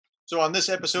So, on this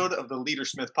episode of the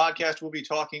Leadersmith podcast, we'll be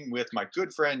talking with my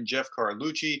good friend Jeff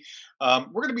Carlucci.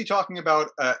 We're going to be talking about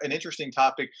an interesting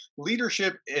topic,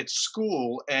 leadership at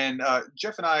school. And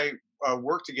Jeff and I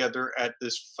work together at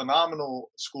this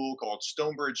phenomenal school called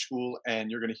StoneBridge School, and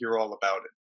you're going to hear all about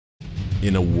it.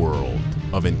 In a world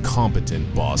of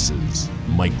incompetent bosses,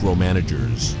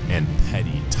 micromanagers, and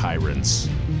petty tyrants,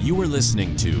 you are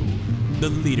listening to The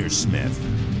Leadersmith.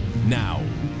 Now,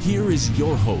 here is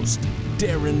your host,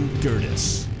 Darren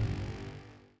Gerdes.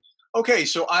 Okay,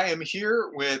 so I am here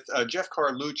with Jeff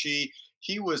Carlucci.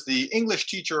 He was the English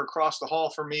teacher across the hall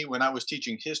from me when I was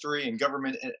teaching history and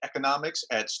government and economics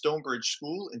at StoneBridge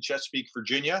School in Chesapeake,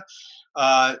 Virginia.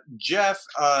 Jeff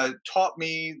taught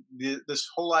me this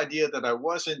whole idea that I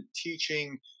wasn't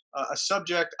teaching a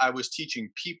subject, I was teaching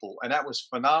people, and that was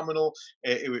phenomenal.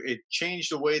 It changed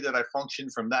the way that I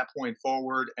functioned from that point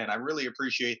forward, and I really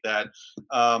appreciate that.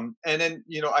 And then,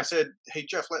 I said, hey,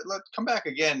 Jeff, let's come back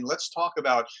again. Let's talk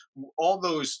about all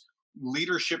those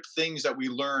leadership things that we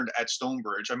learned at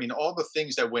StoneBridge. I mean, all the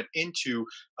things that went into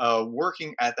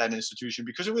working at that institution,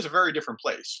 because it was a very different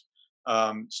place.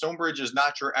 StoneBridge is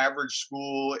not your average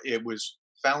school. It was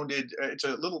founded, it's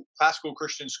a little classical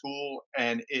Christian school,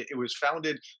 and it was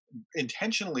founded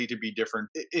intentionally to be different.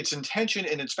 Its intention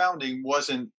in its founding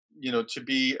wasn't, to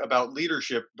be about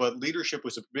leadership, but leadership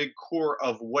was a big core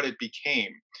of what it became.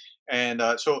 And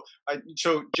so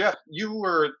Jeff, you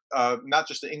were not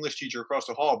just the English teacher across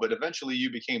the hall, but eventually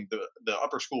you became the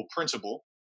upper school principal.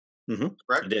 Mm-hmm.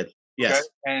 Correct? I did. Yes.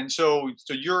 Okay. And so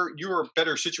you're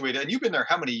better situated, and you've been there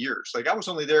how many years? Like, I was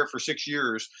only there for 6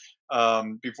 years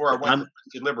before I went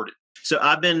to Liberty. So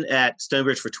I've been at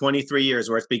StoneBridge for 23 years,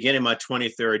 where it's beginning my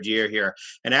 23rd year here.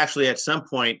 And actually, at some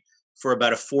point, for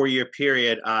about a 4-year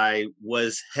period, I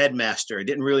was headmaster. I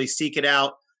didn't really seek it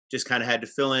out, just kind of had to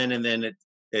fill in, and then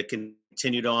it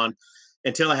continued on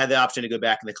until I had the option to go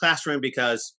back in the classroom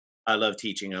because I love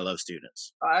teaching. I love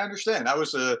students. I understand. I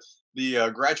was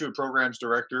the graduate programs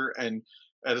director, and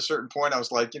at a certain point, I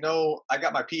was like, I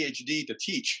got my PhD to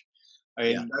teach. I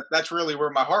mean, that's really where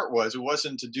my heart was. It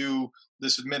wasn't to do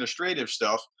this administrative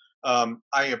stuff.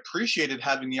 I appreciated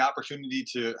having the opportunity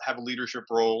to have a leadership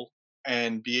role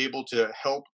and be able to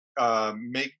help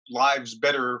make lives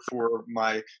better for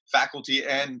my faculty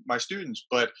and my students.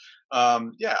 But my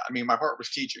heart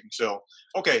was teaching. So,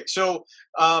 okay. So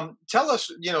tell us,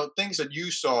 things that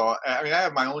you saw. I mean, I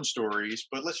have my own stories,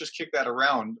 but let's just kick that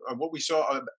around. What we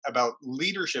saw about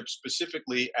leadership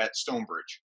specifically at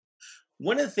StoneBridge.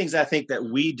 One of the things I think that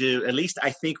we do, at least I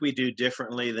think we do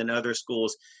differently than other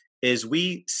schools, is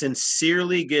we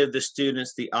sincerely give the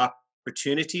students the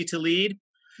opportunity to lead.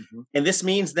 Mm-hmm. And this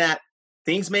means that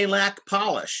things may lack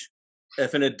polish.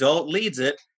 If an adult leads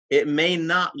it, it may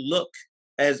not look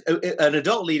as an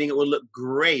adult leading it will look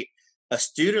great. A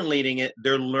student leading it,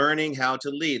 they're learning how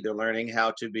to lead. They're learning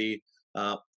how to be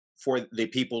for the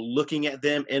people looking at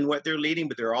them in what they're leading,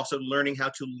 but they're also learning how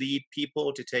to lead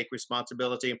people, to take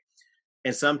responsibility.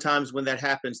 And sometimes when that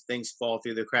happens, things fall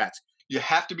through the cracks. You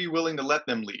have to be willing to let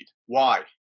them lead. Why?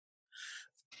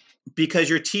 Because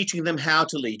you're teaching them how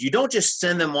to lead. You don't just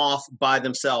send them off by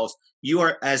themselves. You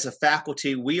are, as a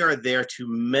faculty, we are there to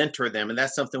mentor them. And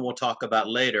that's something we'll talk about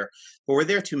later. But we're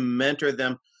there to mentor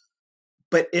them.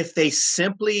 But if you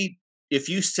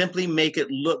simply make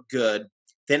it look good,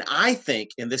 then I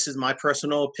think, and this is my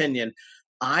personal opinion,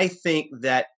 I think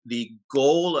that the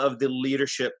goal of the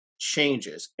leadership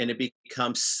changes and it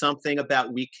becomes something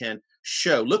about we can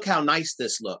show, look how nice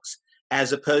this looks,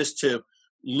 as opposed to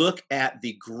look at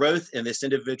the growth in this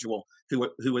individual who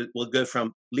will go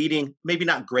from leading maybe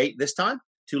not great this time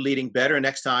to leading better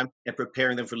next time and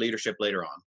preparing them for leadership later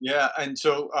on. Yeah. And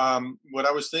so what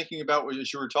I was thinking about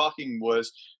as you were talking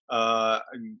was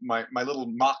my little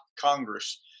mock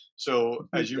Congress. So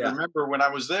as you remember, when I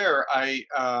was there, I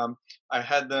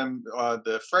had them,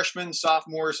 the freshmen,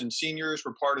 sophomores, and seniors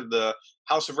were part of the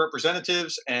House of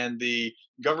Representatives, and the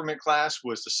government class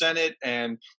was the Senate,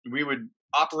 and we would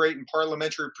operate in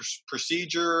parliamentary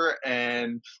procedure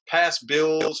and pass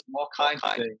bills and all kinds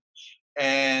of things.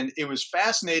 And it was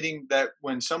fascinating that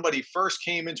when somebody first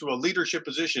came into a leadership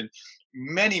position,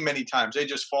 many, many times they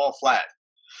just fall flat.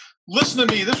 Listen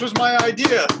to me, this was my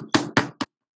idea.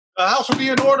 The house will be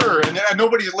in order, and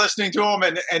nobody's listening to them,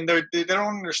 and they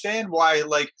don't understand why,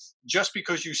 like, just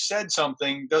because you said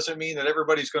something doesn't mean that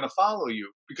everybody's going to follow you,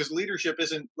 because leadership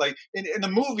isn't like in the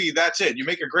movie. That's it. You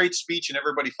make a great speech and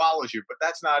everybody follows you, but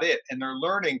that's not it. And they're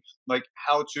learning like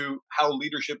how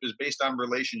leadership is based on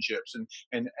relationships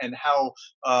and how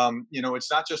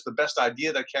it's not just the best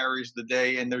idea that carries the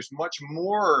day, and there's much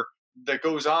more that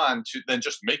goes on than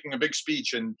just making a big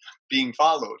speech and being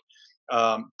followed.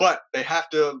 But they have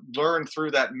to learn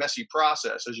through that messy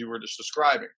process, as you were just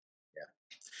describing.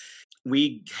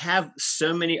 We have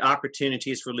so many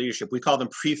opportunities for leadership. We call them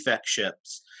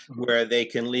prefectships, Mhm. where they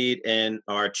can lead in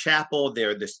our chapel.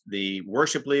 They're the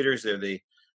worship leaders. They're the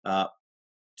uh,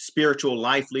 spiritual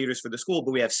life leaders for the school.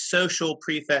 But we have social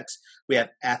prefects. We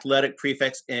have athletic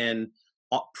prefects and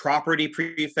property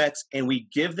prefects, and we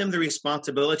give them the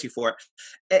responsibility for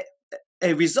it.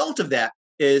 A result of that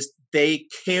is they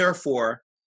care for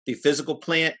the physical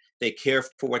plant, they care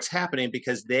for what's happening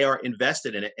because they are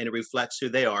invested in it and it reflects who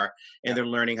they are and Yeah. they're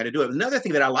learning how to do it. Another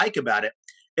thing that I like about it,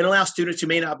 it allows students who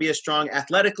may not be as strong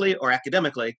athletically or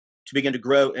academically to begin to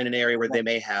grow in an area where they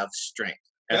may have strength.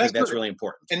 And And I that's think good. that's really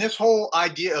important. And this whole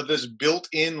idea of this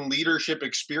built-in leadership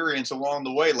experience along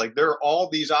the way, like there are all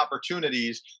these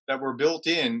opportunities that were built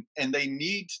in, and they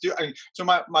need to do. I mean, so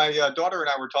my daughter and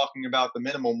I were talking about the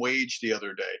minimum wage the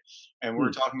other day, and we're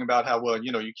Hmm. talking about how, well,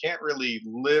 you can't really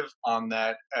live on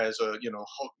that as a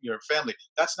your family.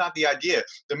 That's not the idea.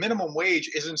 The minimum wage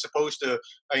isn't supposed to.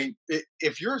 I mean,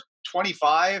 if you're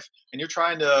 25 and you're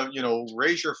trying to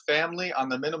raise your family on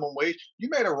the minimum wage, you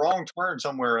made a wrong turn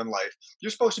somewhere in life. You're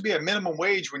supposed to be at minimum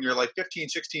wage when you're like 15,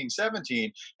 16,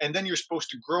 17, and then you're supposed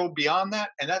to grow beyond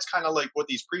that. And that's kind of like what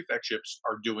these prefectships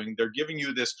are doing. They're giving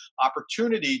you this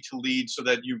opportunity to lead so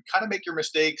that you kind of make your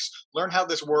mistakes, learn how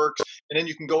this works, and then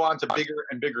you can go on to bigger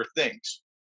and bigger things.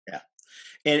 Yeah.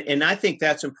 And I think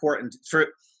that's important. For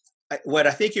what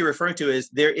I think you're referring to is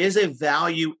there is a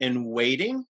value in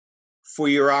waiting for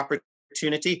your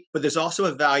opportunity, but there's also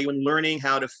a value in learning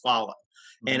how to follow.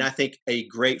 And Mhm. I think a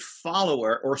great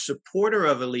follower or supporter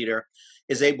of a leader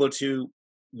is able to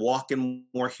walk in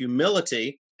more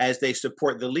humility as they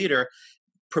support the leader,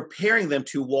 preparing them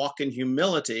to walk in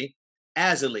humility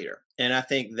as a leader. And I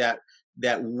think that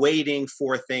waiting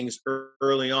for things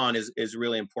early on is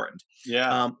really important.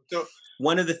 Yeah. Um, So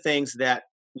one of the things that,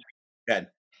 good.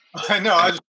 I know.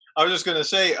 I was just going to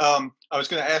say, I was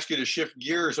going to ask you to shift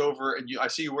gears over, and I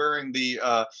see you wearing the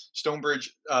StoneBridge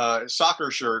soccer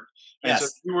shirt. And so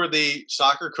Yes. you were the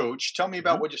soccer coach. Tell me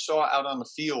about Mhm. what you saw out on the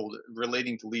field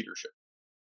relating to leadership.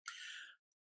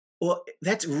 Well,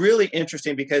 that's really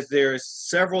interesting because there's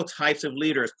several types of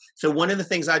leaders. So one of the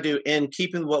things I do in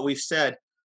keeping what we've said,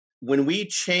 when we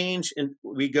change and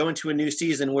we go into a new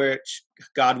season, which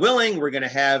God willing, we're going to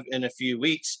have in a few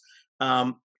weeks,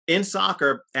 in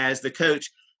soccer, as the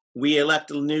coach, we elect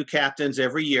new captains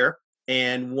every year.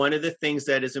 And one of the things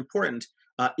that is important,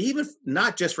 even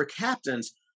not just for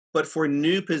captains, but for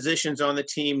new positions on the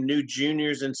team, new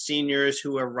juniors and seniors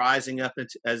who are rising up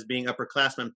as being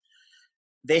upperclassmen,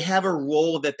 they have a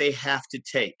role that they have to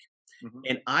take. Hmm.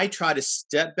 And I try to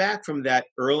step back from that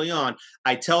early on.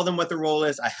 I tell them what the role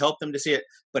is, I help them to see it,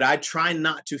 but I try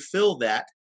not to fill that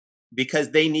because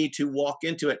they need to walk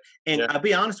into it. And Yeah. I'll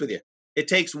be honest with you, it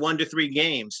takes 1 to 3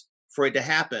 games for it to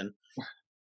happen.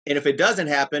 And if it doesn't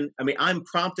happen, I mean, I'm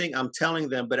prompting, I'm telling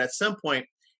them, but at some point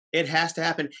it has to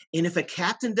happen. And if a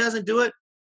captain doesn't do it,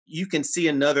 you can see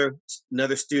another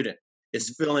student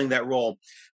is filling that role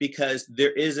because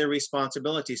there is a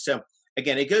responsibility. So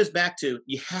again, it goes back to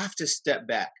you have to step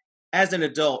back. As an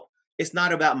adult, it's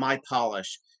not about my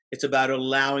polish. It's about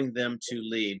allowing them to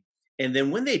lead. And then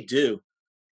when they do,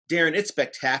 Darren, it's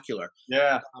spectacular.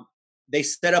 Yeah. Um, they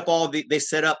set up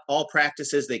all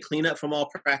practices, they clean up from all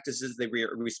practices, they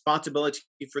responsibility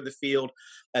for the field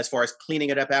as far as cleaning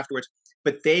it up afterwards,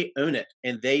 but they own it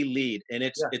and they lead, and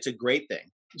it's Yeah. it's a great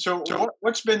thing. So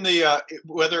what's been the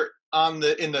whether on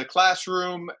the in the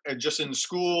classroom, just in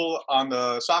school, on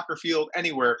the soccer field,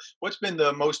 anywhere? What's been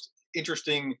the most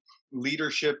interesting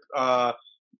leadership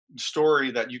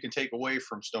story that you can take away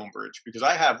from Stonebridge? Because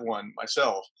I have one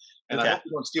myself, and I Okay. hope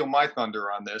you don't steal my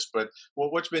thunder on this. But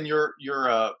what's been your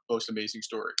most amazing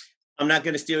story? I'm not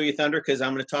going to steal your thunder because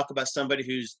I'm going to talk about somebody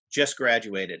who's just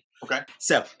graduated. Okay.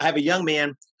 So I have a young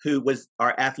man who was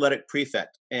our athletic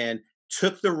prefect and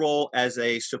took the role as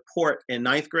a support in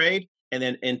ninth grade and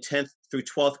then in 10th through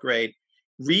 12th grade,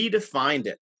 redefined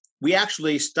it. We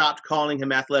actually stopped calling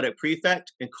him athletic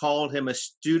prefect and called him a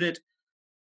student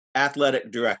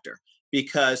athletic director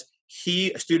because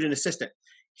a student assistant,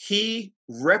 he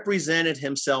represented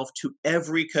himself to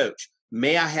every coach.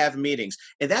 May I have meetings?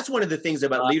 And that's one of the things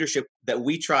about Uh, leadership that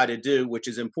we try to do, which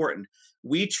is important.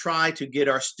 We try to get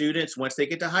our students, once they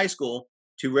get to high school,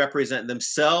 to represent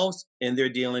themselves in their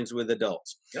dealings with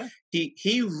adults. yeah.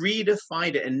 He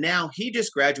redefined it, and now he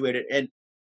just graduated, and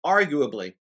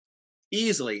arguably,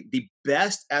 easily the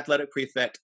best athletic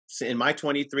prefect in my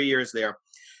 23 years there.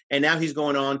 And now he's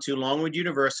going on to Longwood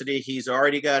University. He's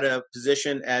already got a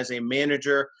position as a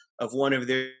manager of one of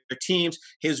their teams.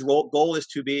 His goal is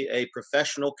to be a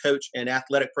professional coach and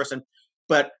athletic person.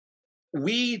 But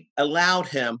we allowed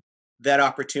him that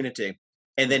opportunity.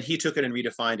 And then he took it and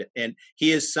redefined it. And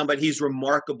he is somebody, he's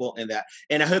remarkable in that.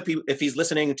 And I hope if he's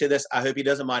listening to this, I hope he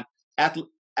doesn't mind.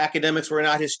 Academics were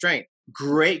not his strength.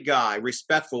 Great guy,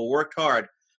 respectful, worked hard.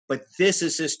 But this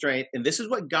is his strength. And this is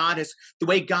what the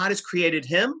way God has created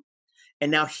him.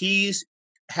 And now he's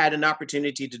had an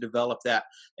opportunity to develop that.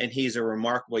 And he's a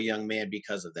remarkable young man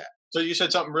because of that. So you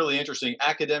said something really interesting.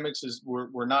 Academics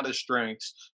were not his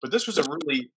strengths, but this was a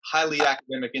really highly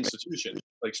academic institution.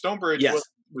 Like StoneBridge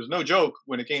was no joke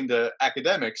when it came to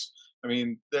academics. I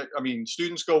mean,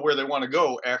 students go where they want to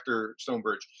go after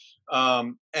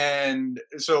StoneBridge, and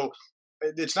so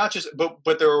it's not just.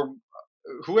 But there were,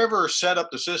 whoever set up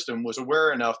the system was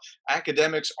aware enough.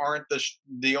 Academics aren't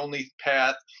the only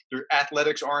path. Their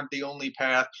athletics aren't the only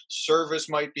path. Service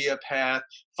might be a path.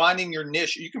 Finding your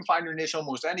niche, you can find your niche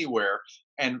almost anywhere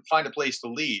and find a place to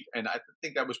lead. And I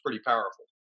think that was pretty powerful.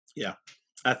 Yeah,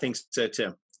 I think so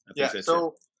too.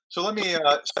 So let me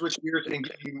switch gears and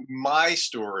give you my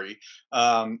story.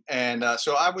 So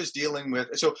I was dealing with.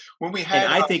 So when we had,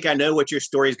 and I think I know what your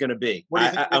story is going to be.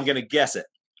 I'm going to guess it.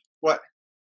 What?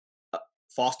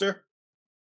 Foster?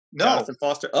 No. Jonathan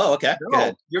Foster? Oh, okay. No. Go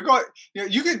ahead. You're going.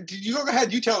 You go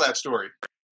ahead. You tell that story.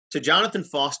 To Jonathan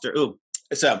Foster. Ooh.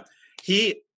 So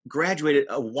he graduated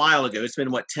a while ago. It's been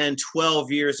 10,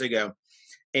 12 years ago.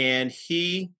 And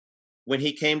when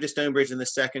he came to StoneBridge in the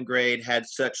second grade, had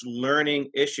such learning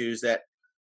issues that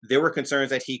there were concerns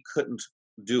that he couldn't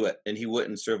do it and he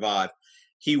wouldn't survive.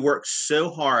 He worked so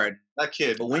hard. That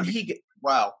kid. But when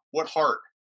wow, what heart.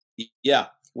 Yeah.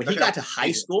 When he got to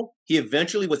high school, he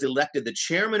eventually was elected the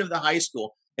chairman of the high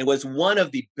school and was one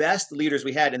of the best leaders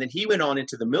we had. And then he went on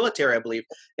into the military, I believe,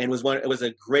 and was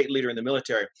a great leader in the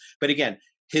military. But again,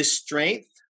 his strength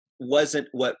wasn't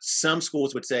what some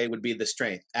schools would say would be the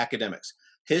strength, academics.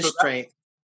 His strength.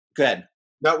 Go ahead.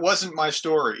 That wasn't my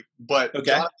story, but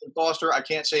okay. Jonathan Foster, I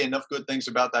can't say enough good things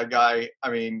about that guy. I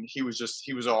mean, he was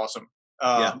awesome.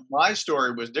 My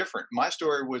story was different. My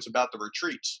story was about the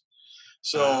retreats.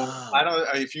 So I don't know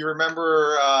if you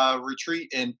remember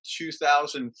retreat in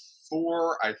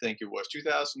 2004, I think it was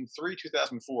 2003,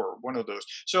 2004, one of those.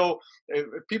 So if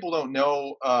people don't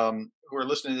know who are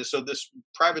listening to this, so this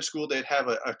private school, they'd have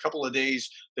a couple of days,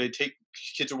 they'd take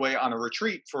kids away on a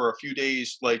retreat for a few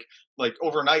days, like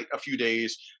overnight, a few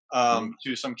days,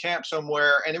 to some camp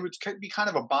somewhere, and it would be kind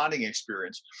of a bonding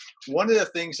experience. One of the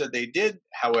things that they did,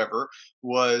 however,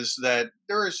 was that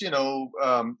there was, there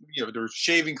was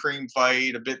shaving cream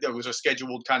fight, a bit that was a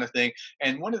scheduled kind of thing,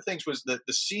 and one of the things was that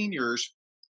the seniors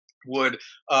would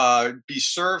be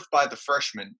served by the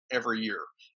freshmen every year.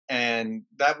 And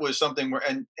that was something where,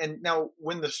 and now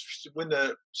when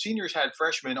the seniors had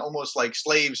freshmen almost like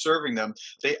slaves serving them,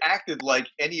 they acted like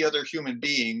any other human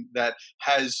being that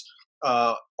has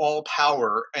all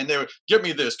power, and they would get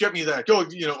me this, get me that, go,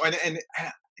 and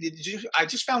I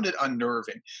just found it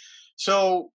unnerving.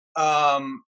 So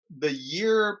the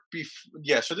year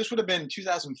before, so this would have been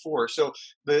 2004. So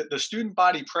the student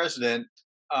body president,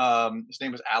 his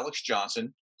name was Alex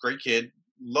Johnson, great kid.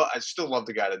 I still love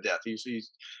the guy to death. He's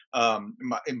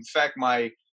in fact,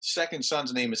 my second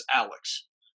son's name is Alex.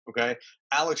 Okay.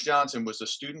 Alex Johnson was the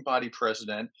student body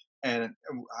president. And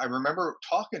I remember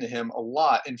talking to him a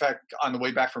lot. In fact, on the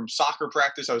way back from soccer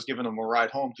practice, I was giving him a ride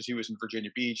home because he was in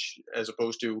Virginia Beach as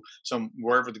opposed to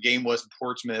wherever the game was in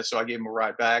Portsmouth. So I gave him a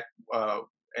ride back.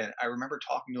 And I remember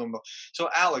talking to him. So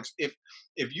Alex, if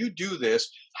you do this,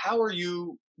 how are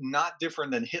you not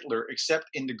different than Hitler except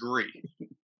in degree?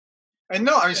 And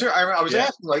no, I mean, sir, I was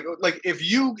asking, like if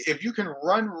you can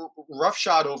run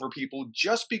roughshod over people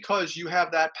just because you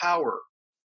have that power,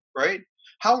 right?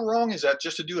 How wrong is that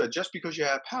just to do that just because you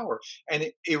have power?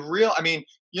 And he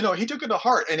took it to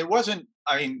heart, and it wasn't,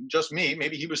 just me.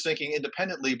 Maybe he was thinking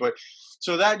independently, but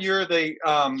so that year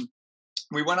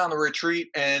we went on a retreat,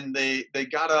 and they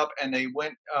got up and they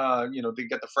went, they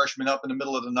got the freshmen up in the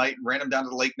middle of the night and ran them down to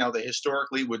the lake. Now they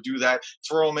historically would do that,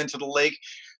 throw them into the lake.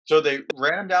 So they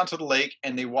ran them down to the lake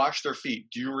and they washed their feet.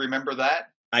 Do you remember that?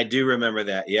 I do remember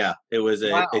that. Yeah, it was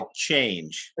a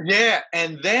change. Yeah,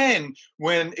 and then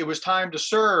when it was time to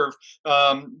serve,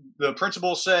 the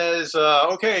principal says,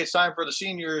 "Okay, it's time for the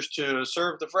seniors to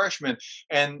serve the freshmen."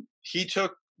 And he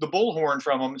took the bullhorn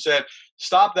from them and said,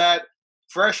 "Stop that!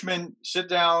 Freshmen, sit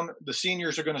down. The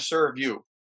seniors are going to serve you."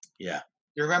 Yeah,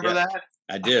 you remember that?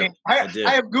 I do. I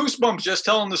have goosebumps just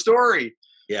telling the story.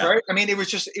 Yeah. Right? I mean, it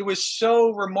was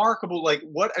so remarkable, like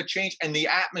what a change and the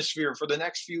atmosphere for the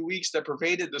next few weeks that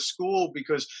pervaded the school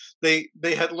because they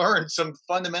had learned some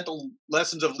fundamental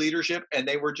lessons of leadership and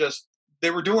they were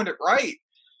doing it right.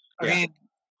 I Yeah. mean,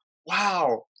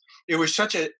 wow. It was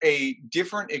such a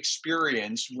different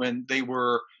experience when they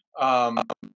were um,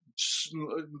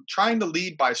 trying to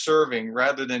lead by serving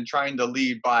rather than trying to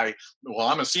lead by, well,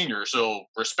 I'm a senior, so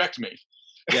respect me.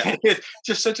 Yeah. It's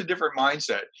just such a different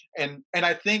mindset. And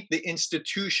I think the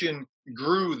institution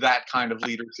grew that kind of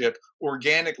leadership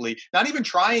organically, not even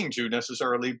trying to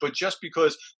necessarily, but just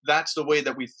because that's the way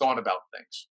that we thought about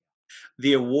things.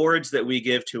 The awards that we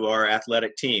give to our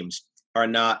athletic teams are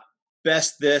not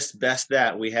best this, best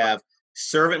that. We have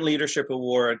servant leadership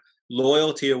award,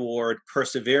 loyalty award,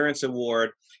 perseverance award,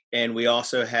 and we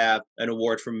also have an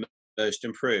award for most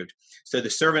improved. So the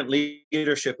servant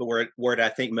leadership award I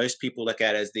think most people look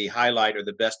at as the highlight or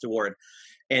the best award.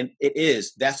 And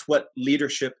that's what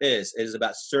leadership is. It is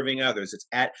about serving others.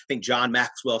 I think John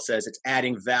Maxwell says it's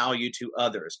adding value to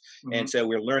others. Mhm. And so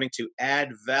we're learning to add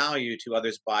value to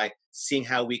others by seeing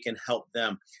how we can help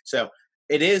them. So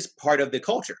it is part of the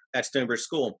culture at StoneBridge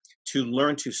School to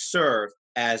learn to serve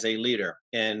as a leader.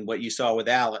 And what you saw with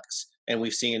Alex, and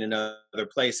we've seen in other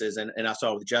places, and I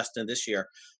saw with Justin this year,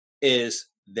 is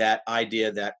that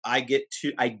idea that I get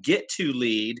to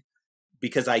lead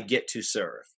because I get to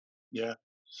serve. Yeah.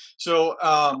 So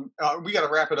we got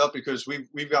to wrap it up because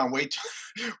we've gone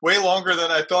way longer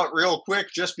than I thought. Real quick,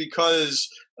 just because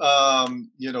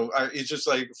it's just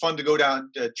like fun to go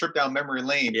down trip down memory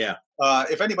lane. Yeah.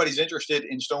 If anybody's interested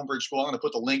in StoneBridge School, I'm going to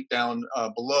put the link down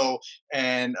below,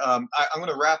 and I'm going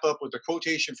to wrap up with a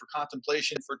quotation for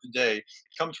contemplation for today. It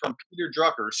comes from Peter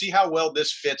Drucker. See how well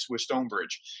this fits with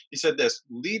StoneBridge. He said this: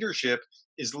 leadership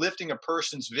is lifting a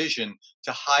person's vision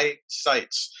to high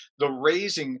heights, the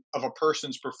raising of a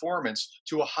person's performance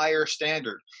to a higher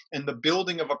standard, and the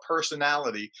building of a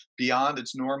personality beyond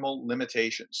its normal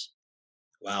limitations.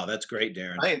 Wow, that's great,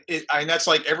 Darren. And that's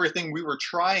like everything we were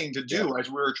trying to Yeah. do as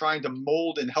we were trying to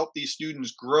mold and help these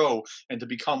students grow and to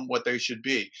become what they should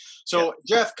be. Yeah. So,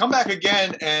 Jeff, come back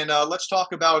again and let's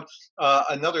talk about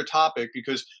another topic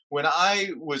because when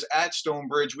I was at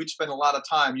Stonebridge, we'd spend a lot of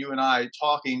time, you and I,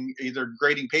 talking either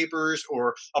grading papers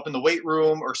or up in the weight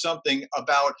room or something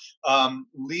about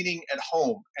leading at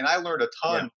home. And I learned a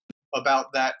Yeah. ton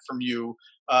about that from you.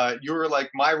 You were like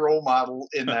my role model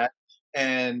in that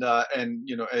and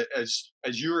as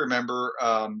you remember,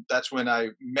 that's when I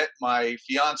met my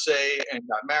fiance and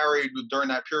got married during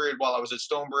that period while I was at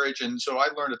Stonebridge, and so I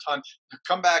learned a ton.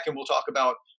 Come back and we'll talk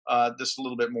about this a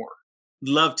little bit more.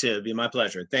 Love to. It'd be my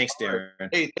pleasure. Thanks, All right. Darren.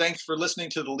 Hey, thanks for listening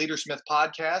to the Leader Smith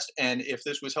podcast. And if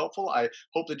this was helpful, I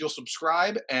hope that you'll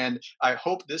subscribe, and I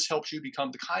hope this helps you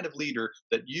become the kind of leader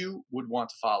that you would want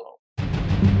to follow.